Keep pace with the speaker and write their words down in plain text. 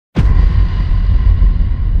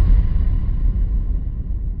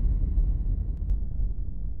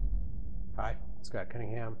Scott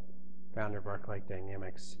Cunningham, founder of Arclight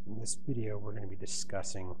Dynamics. In this video, we're going to be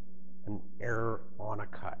discussing an error on a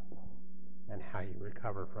cut and how you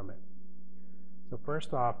recover from it. So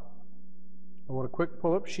first off, I want to quick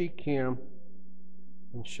pull up Sheet Cam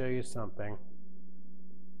and show you something.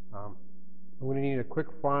 I'm going to need a quick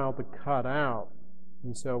file to cut out,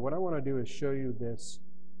 and so what I want to do is show you this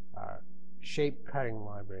shape cutting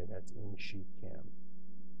library that's in Sheet Cam.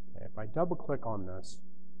 Okay, if I double click on this,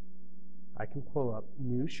 I can pull up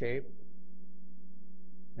new shape,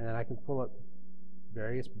 and then I can pull up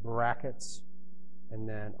various brackets and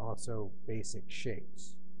then also basic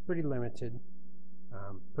shapes. Pretty limited,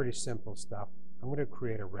 pretty simple stuff. I'm going to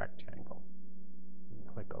create a rectangle.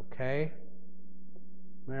 Click OK.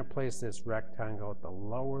 I'm going to place this rectangle at the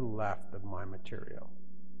lower left of my material.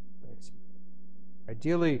 Basically.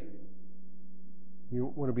 Ideally, you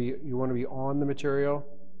want to be on the material.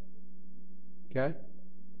 Okay?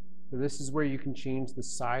 So this is where you can change the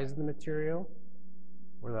size of the material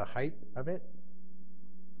or the height of it.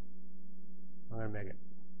 I'm going to make it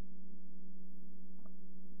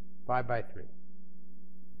 5 by 3.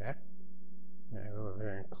 Okay? And I go over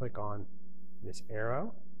there and click on this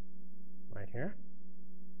arrow right here.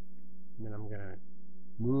 And then I'm going to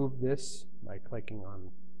move this by clicking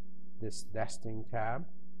on this nesting tab.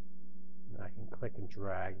 And I can click and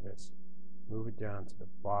drag this, move it down to the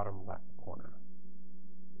bottom left corner.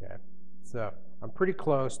 Okay, so I'm pretty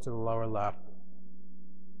close to the lower left.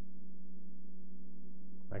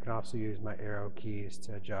 I can also use my arrow keys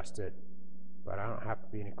to adjust it, but I don't have to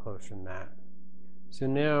be any closer than that. So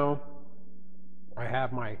now I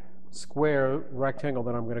have my square rectangle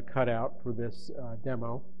that I'm going to cut out for this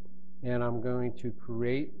demo, and I'm going to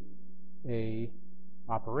create a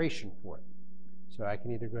operation for it. So I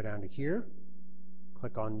can either go down to here,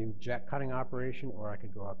 click on new jet cutting operation, or I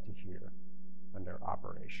could go up to here under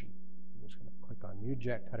operation. I'm just going to click on new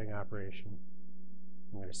jet cutting operation.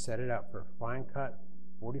 I'm going to set it up for fine cut,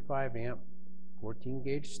 45 amp, 14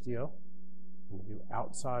 gauge steel. I'm going to do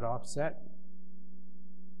outside offset.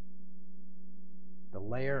 The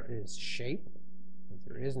layer is shape, because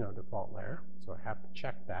there is no default layer, so I have to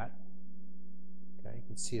check that. Okay, you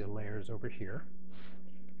can see the layers over here.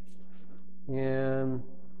 And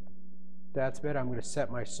that's it. I'm going to set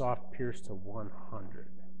my soft pierce to 100.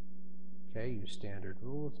 Okay, use standard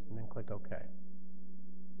rules, and then click OK.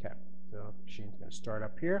 Okay, so the machine's going to start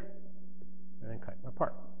up here, and then cut my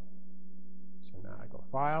part. So now I go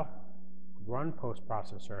File, Run Post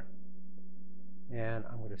Processor, and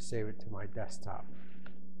I'm going to save it to my desktop.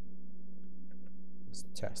 It's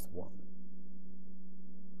test 1.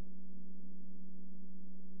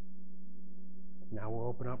 Now we'll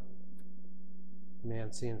open up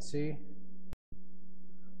CommandCNC.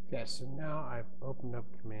 Okay, so now I've opened up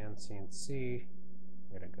CommandCNC.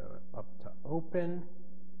 I'm going to go up to Open,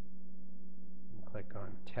 and click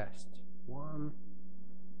on Test 1,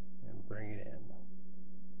 and bring it in.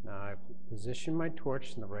 Now I've positioned my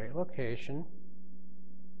torch in the right location.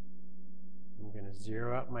 I'm going to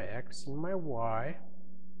zero out my X and my Y,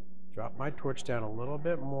 drop my torch down a little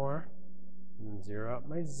bit more, and then zero out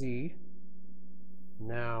my Z.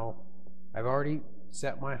 Now, I've already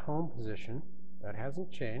set my home position. That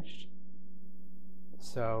hasn't changed.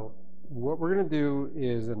 So what we're going to do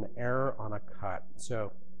is an error on a cut.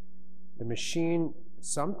 So the machine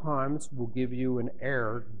sometimes will give you an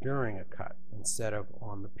error during a cut instead of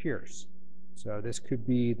on the pierce. So this could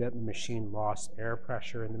be that the machine lost air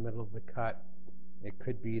pressure in the middle of the cut. It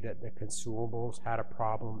could be that the consumables had a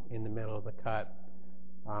problem in the middle of the cut.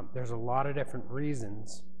 There's a lot of different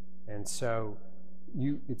reasons, and so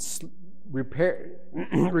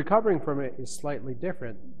recovering from it is slightly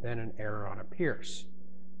different than an error on a pierce.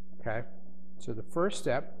 Okay, so the first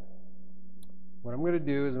step, what I'm going to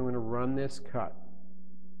do is I'm going to run this cut.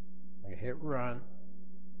 I hit run.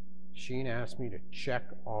 Machine asks me to check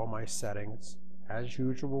all my settings. As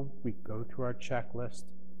usual, we go through our checklist.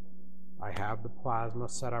 I have the plasma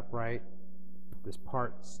set up right. This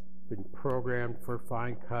part's been programmed for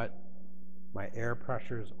fine cut. My air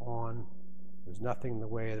pressure is on. There's nothing in the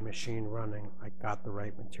way of the machine running. I got the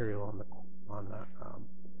right material on the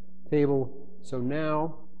table. So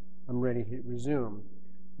now I'm ready to hit resume.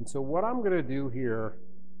 And so what I'm going to do here,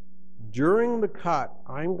 during the cut,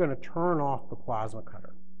 I'm going to turn off the plasma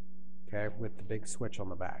cutter, okay, with the big switch on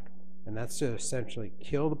the back. And that's to essentially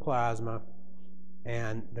kill the plasma,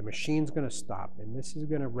 and the machine's going to stop. And this is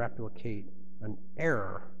going to replicate an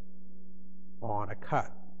error on a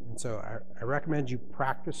cut. And so I recommend you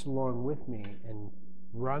practice along with me and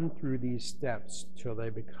run through these steps till they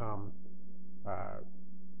become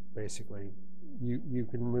basically you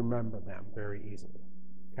can remember them very easily.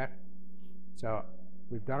 Okay? So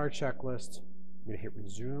we've done our checklist. I'm going to hit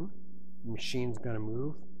resume. The machine's going to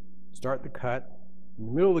move. Start the cut. In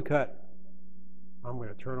the middle of the cut, I'm going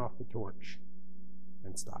to turn off the torch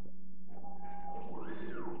and stop it.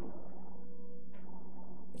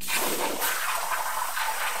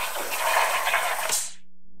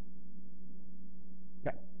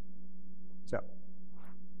 Okay. So,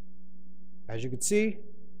 as you can see,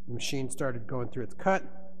 the machine started going through its cut.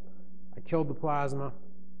 I killed the plasma,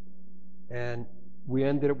 and we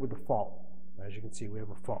ended up with a fault. As you can see, we have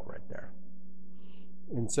a fault right there.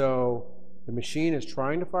 And so the machine is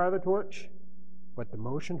trying to fire the torch, but the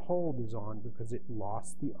motion hold is on because it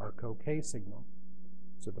lost the arc OK signal.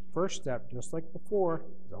 So the first step, just like before,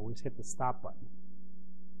 is always hit the stop button.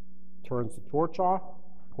 Turns the torch off,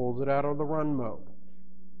 pulls it out of the run mode.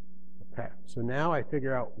 Okay, so now I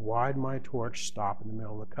figure out why my torch stopped in the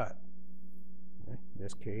middle of the cut. Okay, in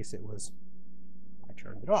this case, it was I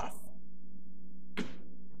turned it off.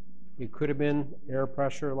 It could have been air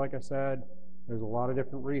pressure, like I said. There's a lot of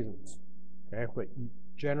different reasons. Okay, but you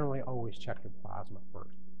generally always check your plasma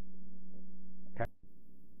first. Okay.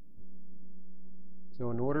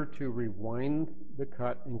 So in order to rewind the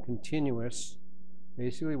cut in continuous,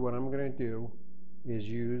 basically what I'm going to do is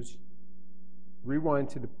use rewind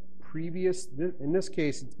to the previous, in this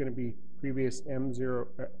case it's going to be previous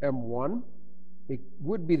M1. It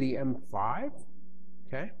would be the M5,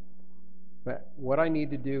 okay? But what I need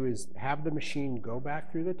to do is have the machine go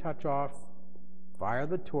back through the touch off, fire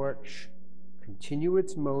the torch, continue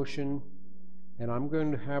its motion, and I'm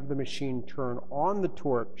going to have the machine turn on the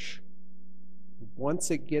torch once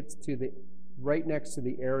it gets to the right next to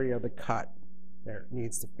the area of the cut there it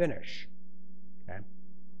needs to finish. Okay,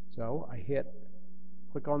 so I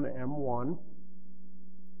click on the M1.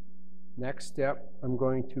 Next step, I'm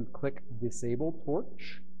going to click disable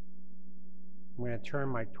torch. I'm going to turn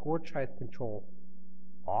my torch height control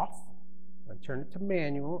off. I turn it to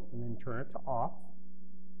manual and then turn it to off.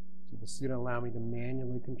 So this is going to allow me to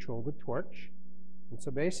manually control the torch. And so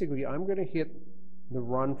basically I'm going to hit the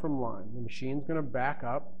run from line. The machine's going to back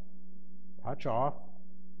up, touch off.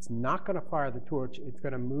 It's not going to fire the torch. It's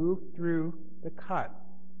going to move through the cut.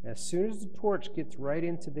 As soon as the torch gets right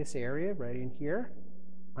into this area, right in here,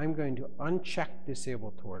 I'm going to uncheck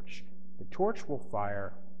disable torch. The torch will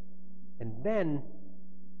fire, and then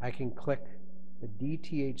I can click the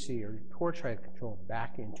DTHC or torch height control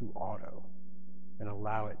back into auto and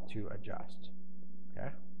allow it to adjust. Okay?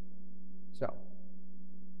 So,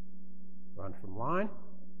 run from line,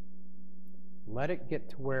 let it get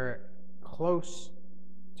to where close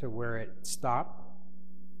to where it stopped,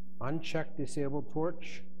 uncheck disable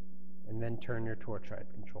torch, and then turn your torch height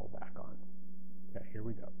control back on. Okay, here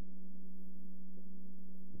we go.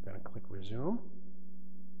 I'm going to click resume.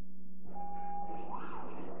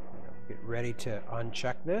 Get ready to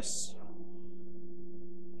uncheck this.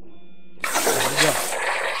 There we go.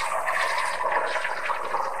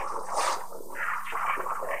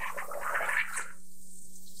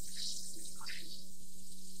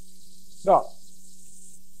 So,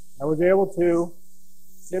 I was able to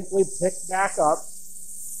simply pick back up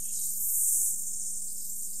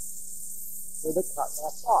where the cut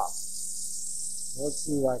left off. Let's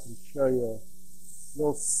see if I can show you.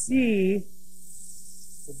 You'll see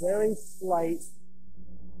a very slight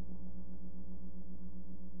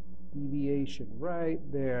deviation right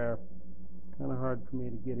there. Kind of hard for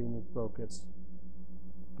me to get into focus.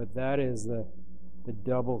 But that is the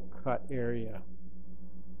double cut area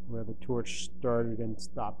where the torch started and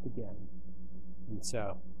stopped again. And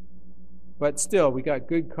so, but still, we got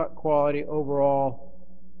good cut quality overall.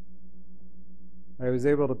 I was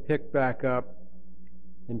able to pick back up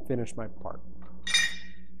and finish my part.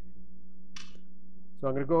 So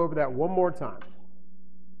I'm going to go over that one more time.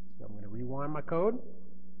 So I'm going to rewind my code.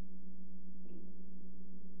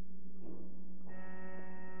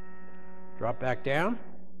 Drop back down.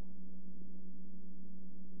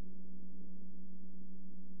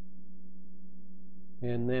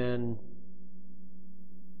 And then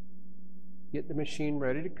get the machine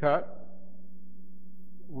ready to cut.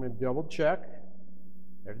 I'm going to double check.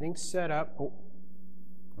 Everything's set up. Oh,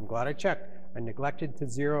 I'm glad I checked. I neglected to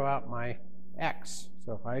zero out my X.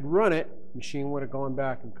 So if I had run it, the machine would have gone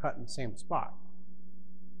back and cut in the same spot.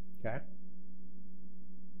 Okay?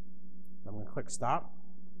 I'm going to click stop,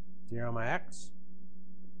 zero my X.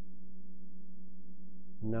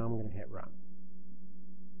 Now I'm going to hit run.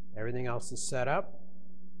 Everything else is set up.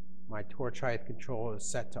 My torch height control is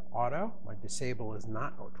set to auto. My disable is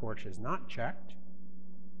not, or torch is not checked.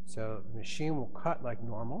 So the machine will cut like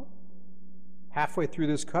normal. Halfway through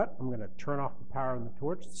this cut, I'm going to turn off the power on the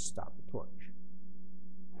torch to stop the torch.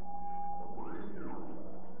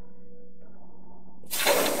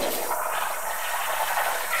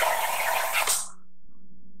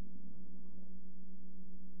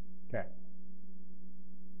 Okay.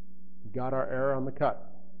 We got our error on the cut.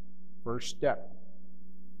 First step,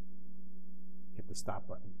 hit the stop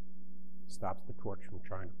button. Stops the torch from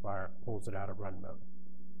trying to fire, pulls it out of run mode.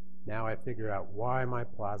 Now I figure out why my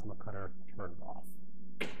plasma cutter turned off.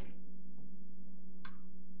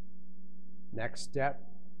 Next step,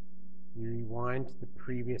 you rewind to the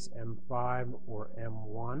previous M5 or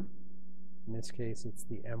M1. In this case, it's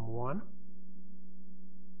the M1.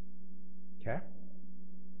 Okay.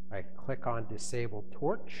 I click on Disable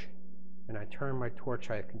Torch, and I turn my torch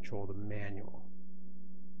height control to manual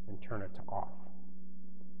and turn it to off.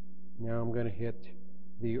 Now I'm going to hit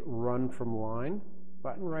the Run from Line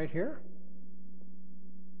button right here.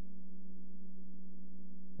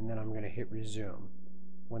 And then I'm going to hit Resume.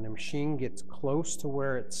 When the machine gets close to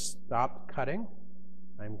where it stopped cutting,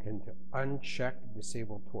 I'm going to uncheck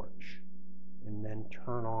Disable Torch and then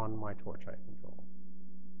turn on my torch height control.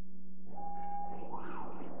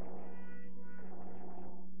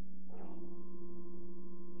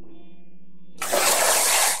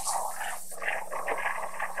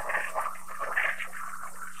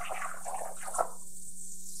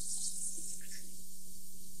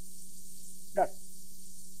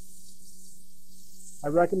 I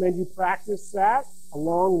recommend you practice that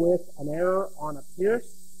along with an error on a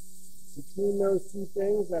pierce. Between those two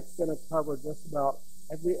things, that's going to cover just about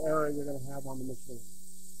every error you're going to have on the machine.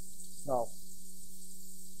 So,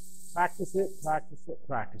 practice it, practice it,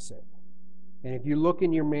 practice it. And if you look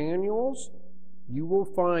in your manuals, you will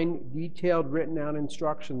find detailed written out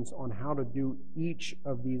instructions on how to do each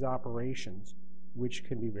of these operations, which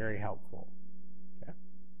can be very helpful.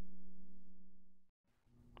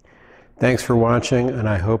 Thanks for watching, and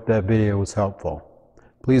I hope that video was helpful.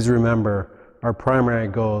 Please remember, our primary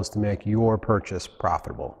goal is to make your purchase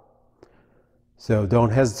profitable. So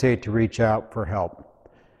don't hesitate to reach out for help.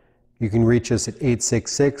 You can reach us at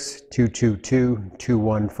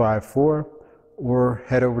 866-222-2154 or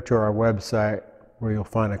head over to our website where you'll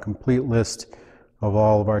find a complete list of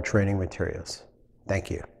all of our training materials.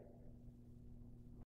 Thank you.